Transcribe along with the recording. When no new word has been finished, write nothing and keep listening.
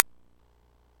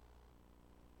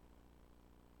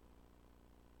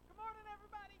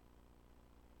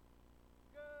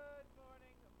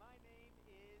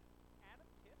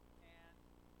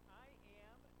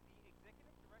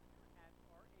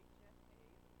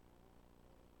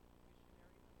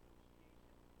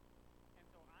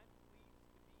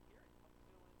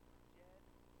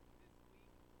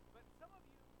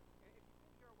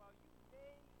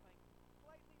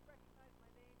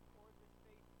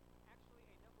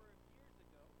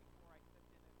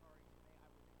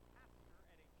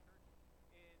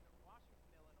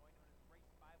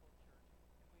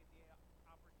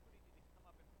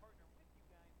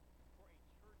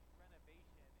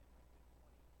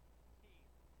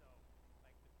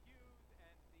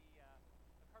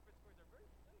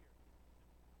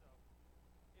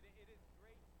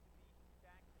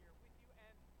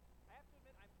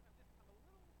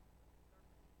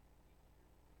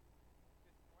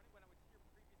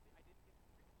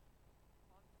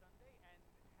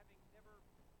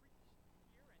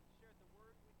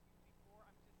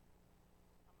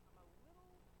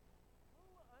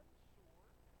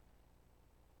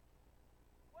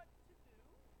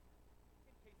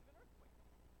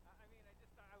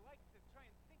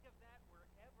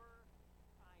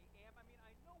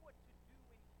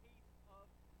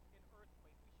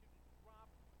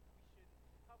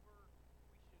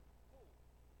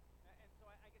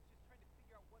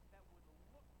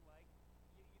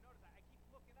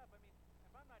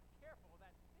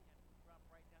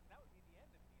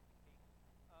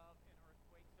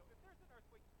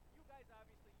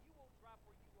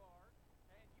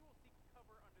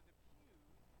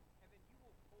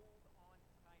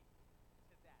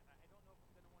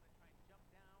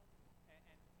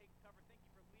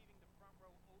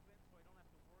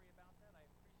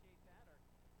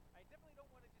definitely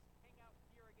don't want to just hang out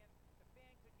here again. The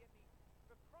fan could get me.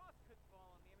 The cross could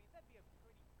fall on me. I mean, that'd be a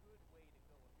pretty good way to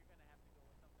go if you're going to have to go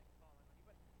with something falling on you.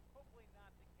 But hopefully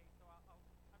not the case. So I'm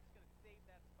just going to save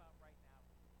that spot right now.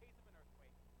 In case of an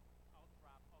earthquake, I'll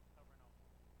drop. I'll cover and I'll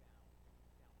move down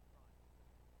front.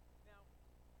 Now,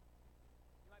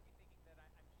 you might be thinking that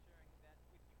I'm sharing that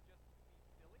with you just to be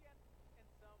silly, and in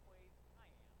some ways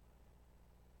I am.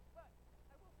 But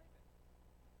I will say this.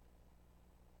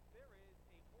 There is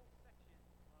a whole section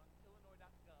on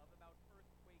Illinois.gov about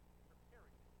earthquake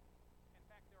preparedness. In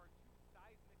fact, there are two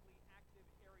seismically active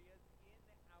areas in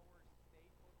our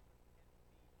state. Most of us tend to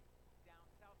be down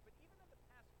south. But even in the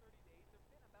past 30 days, there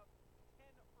have been about 10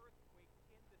 earthquakes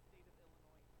in the state of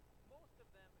Illinois. Most of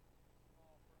them too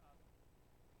small for us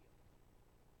to feel.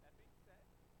 That being said,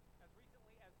 as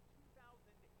recently as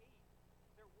 2008,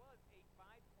 there was a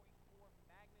 5.4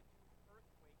 magnitude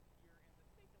earthquake here in the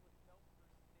state that was felt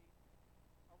first state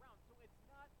around. So it's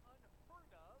not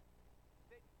unheard of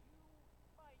that you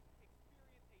might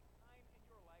experience a time in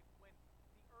your life when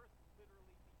the earth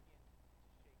literally begins to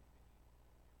shake beneath you.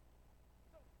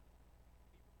 So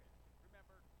be prepared.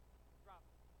 Remember, drop,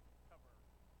 cover,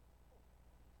 hold.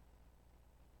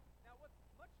 Now, what's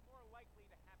much more likely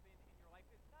to happen in your life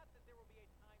is not that there will be a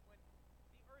time when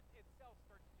the earth itself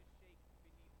starts to shake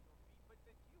beneath your feet, but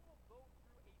that you will go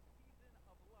through a season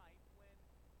of life when,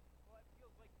 well, it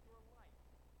feels like your life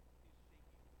is shaking.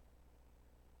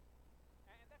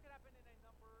 And that could happen in a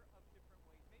number of different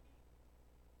ways. Maybe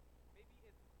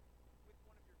it's with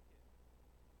one of your kids,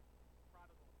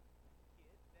 prodigal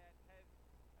kid that has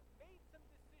made some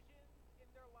decisions in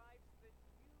their lives that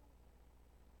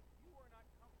you are not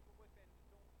comfortable with and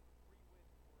don't agree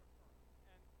with or affirm.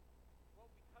 And,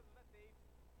 well, because of that, they've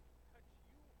cut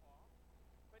you off.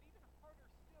 But even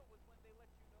harder still was when they let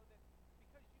you know that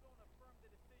because you don't affirm the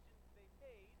decisions they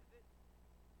made, that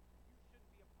you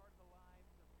shouldn't be a part of the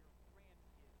lives of your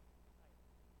grandkids either.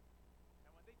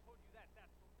 And when they told you that,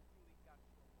 that's what really got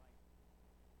your life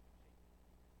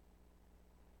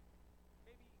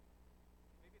shaking.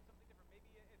 Maybe it's something different.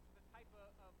 Maybe it's the type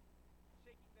of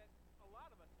shaking that a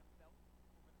lot of us have felt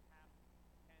over the past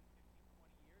 10, 15,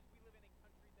 20 years. We live in a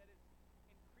country that is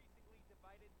increasingly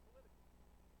divided politically.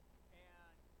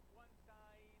 And one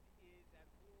side is at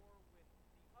war with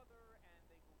the other, and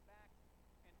they go back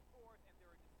and forth, and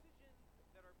there are decisions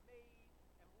that are made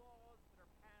and laws that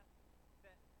are passed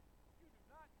that you do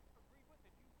not agree with,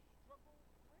 and you struggle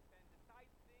with and decide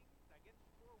things against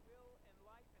your will in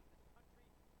life in this country.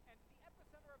 And the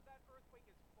epicenter of that earthquake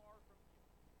is far from you,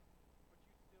 but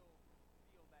you still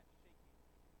feel that shaking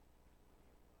in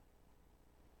your life.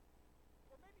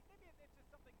 Or maybe it's just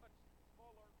something much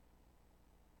smaller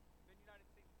than United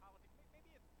States politics.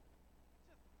 Maybe it's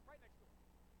just right next door,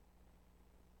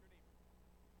 your neighbor.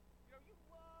 You know, you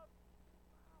loved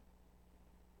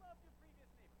your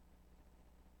previous neighbor, just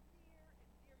near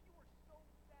and dear. You were so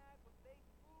sad when they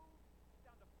moved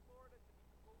down to Florida to be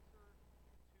closer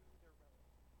to their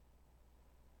relatives.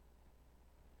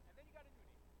 And then you got a new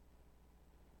neighbor.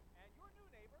 And your new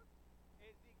neighbor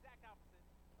is the exact opposite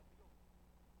of the old one.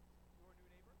 Your new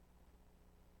neighbor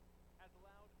has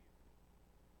loud music.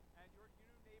 And your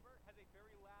new neighbor has a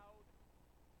very loud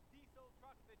diesel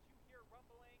truck that you hear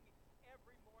rumbling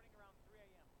every morning around 3 a.m.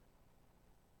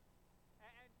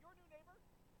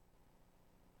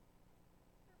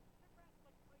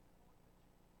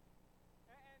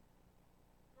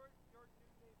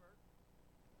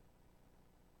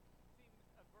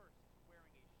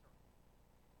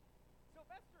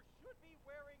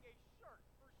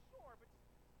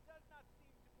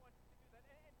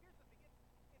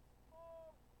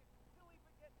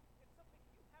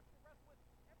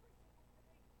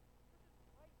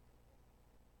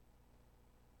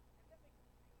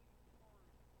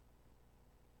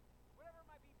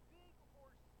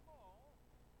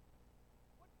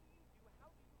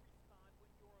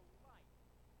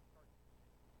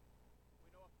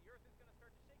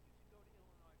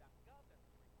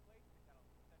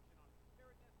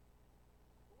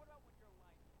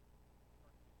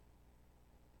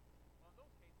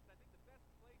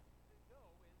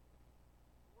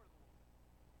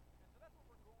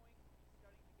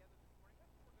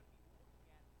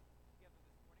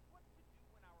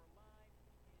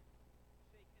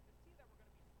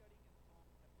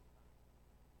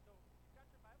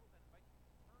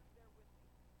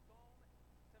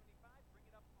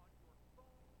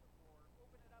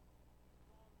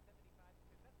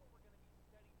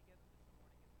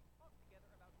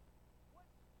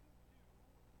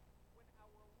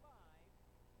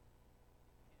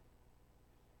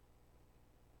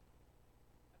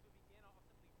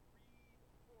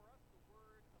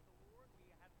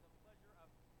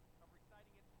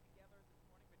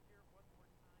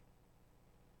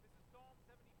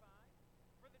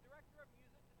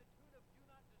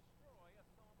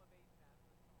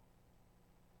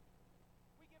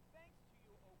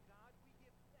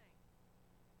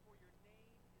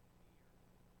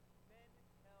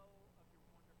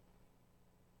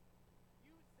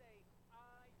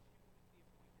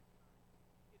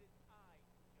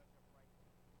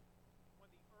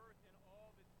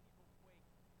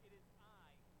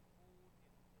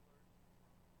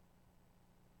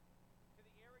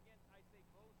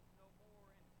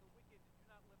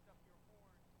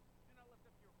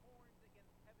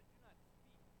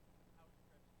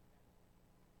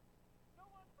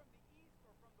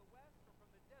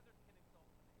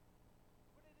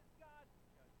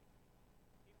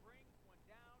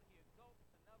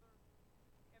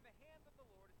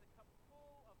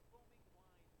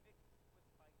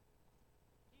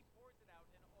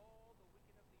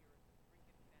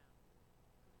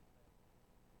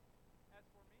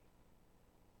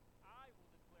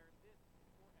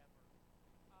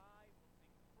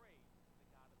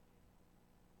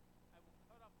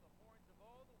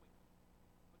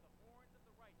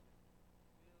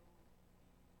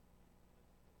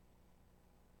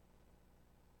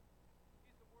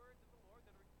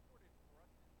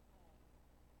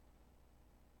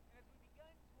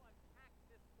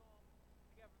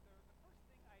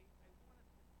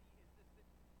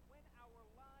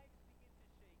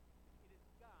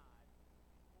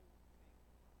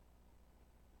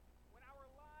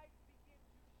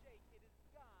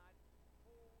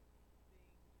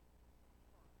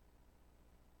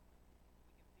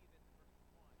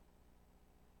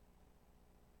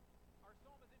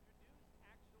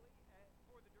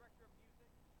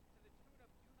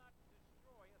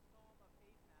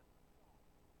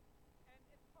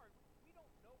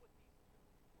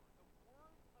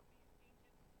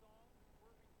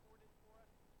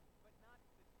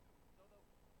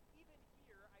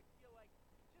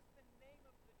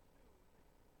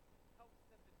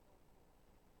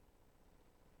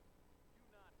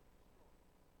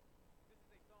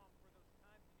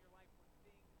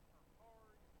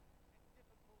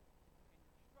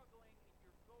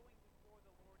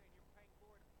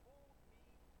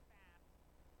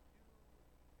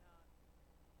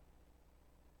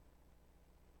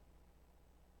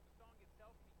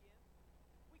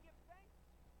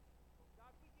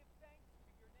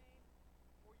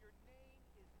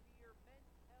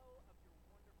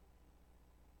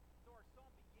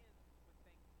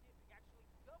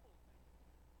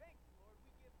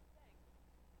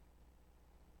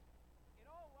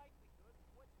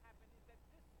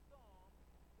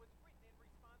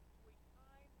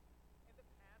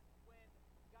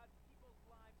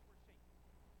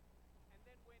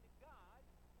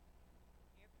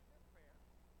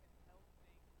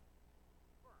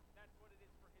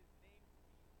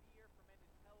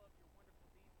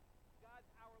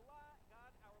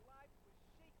 God, our lives was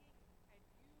shaking, and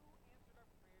you answered our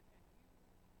prayers, and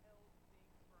you held things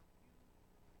firm. You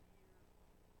drew near to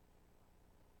us.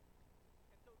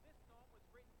 And so this psalm was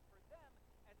written for them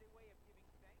as a way of giving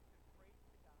thanks and praise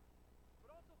to God,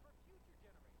 but also for future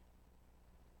generations,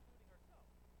 including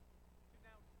ourselves, to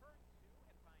now turn to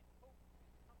and find hope and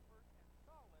comfort and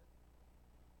solace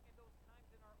in those times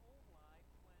in our own lives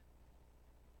when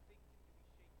things seem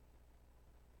to be shaky beneath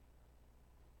our feet.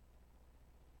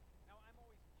 Now, I'm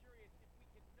always curious if we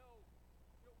can know,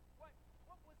 what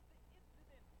was the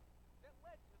incident that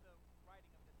led to the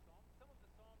writing of this psalm. Some of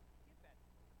the psalms give that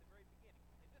to us at the very beginning.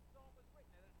 Okay, this psalm was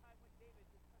written at a time when David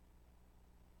was such and such.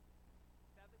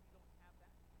 Sadly, we don't have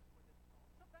that for this psalm.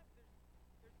 Sometimes there's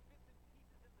bits and pieces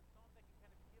in the psalm that can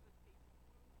kind of give us a clue to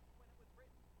when it was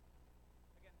written.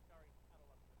 Again, sorry, not a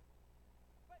love story.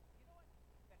 But you know what?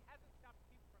 That hasn't stopped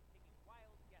people from taking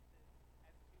wild guesses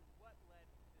as to what led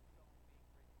to this psalm being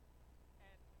written.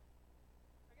 And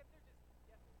again, they're just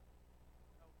guesses.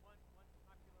 One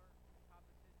popular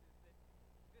hypothesis is that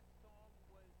this psalm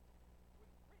was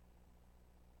written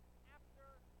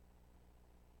after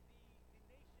the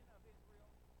nation of Israel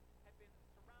had been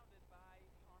surrounded by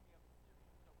the army of Assyria.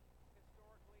 So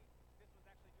historically, this was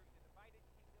actually during the divided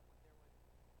kingdom when there was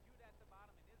Judah at the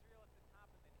bottom and Israel at the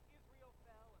top, and then Israel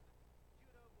fell, and then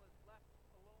Judah was left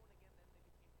alone again. Then they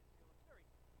became Israel. It's very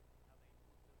confusing how they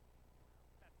moved those kingdoms around,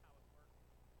 but that's how it worked.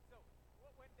 So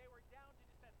when they were down to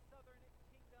just that southern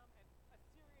kingdom, and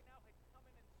Assyria now had come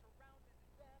in and surrounded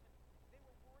them, and they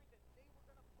were worried that they were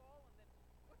going to fall, and then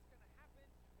what's going to happen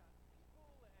to God's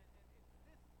people, and is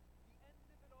this the end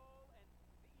of it all? And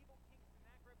the evil king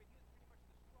Sennacherib, and he was pretty much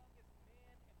the strongest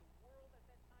man in the world at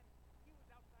that time. He was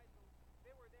outside, so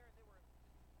they were there, and they were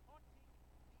just taunting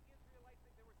the Israelites.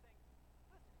 They were saying,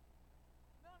 listen,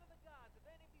 none of the gods of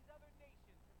any of these other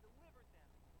nations have delivered them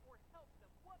or helped them.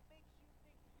 What makes you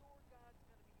think your God's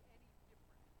going to be any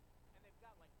different? And they've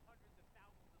got like hundreds of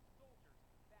thousands of soldiers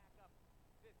to back up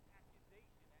this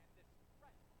accusation and this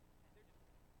threat. And they're just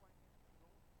crying out,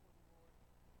 going before the Lord.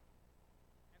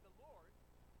 And the Lord,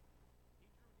 he drew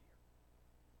near.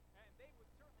 And they would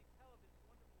certainly tell of his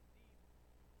wonderful deeds.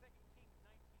 2 Kings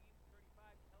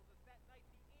 19:35 tells us that night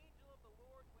the angel of the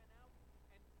Lord went out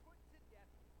and put to death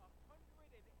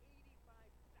 185,000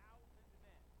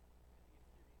 men in the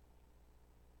Assyrian camp.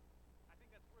 I think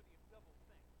that's worthy of double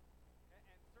thanks.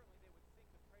 And certainly they would sing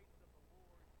the praises of the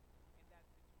Lord in that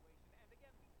situation. And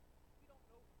again, we don't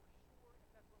know for sure if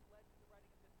that's what led to the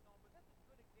writing of this psalm, but that's a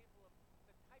good example of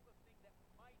the type of thing that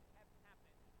might have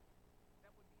happened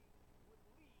that would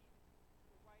lead to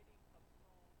the writing of Psalm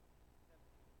 75.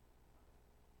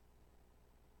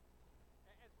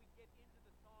 As we get into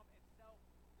the psalm itself,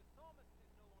 the psalmist is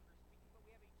no longer speaking, but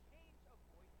we have a change of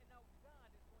voice, and now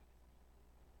God is going to speak through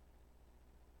the psalmist.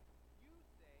 You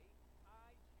say,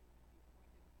 I choose the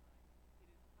appointed time.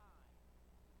 It is I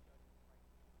who judges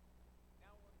rightly.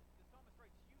 Now, when the psalmist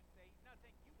writes, you say, he's not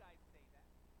saying you guys say that.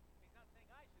 He's not saying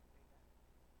I should say that.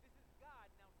 This is God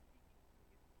now speaking to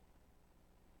his people.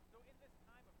 So in this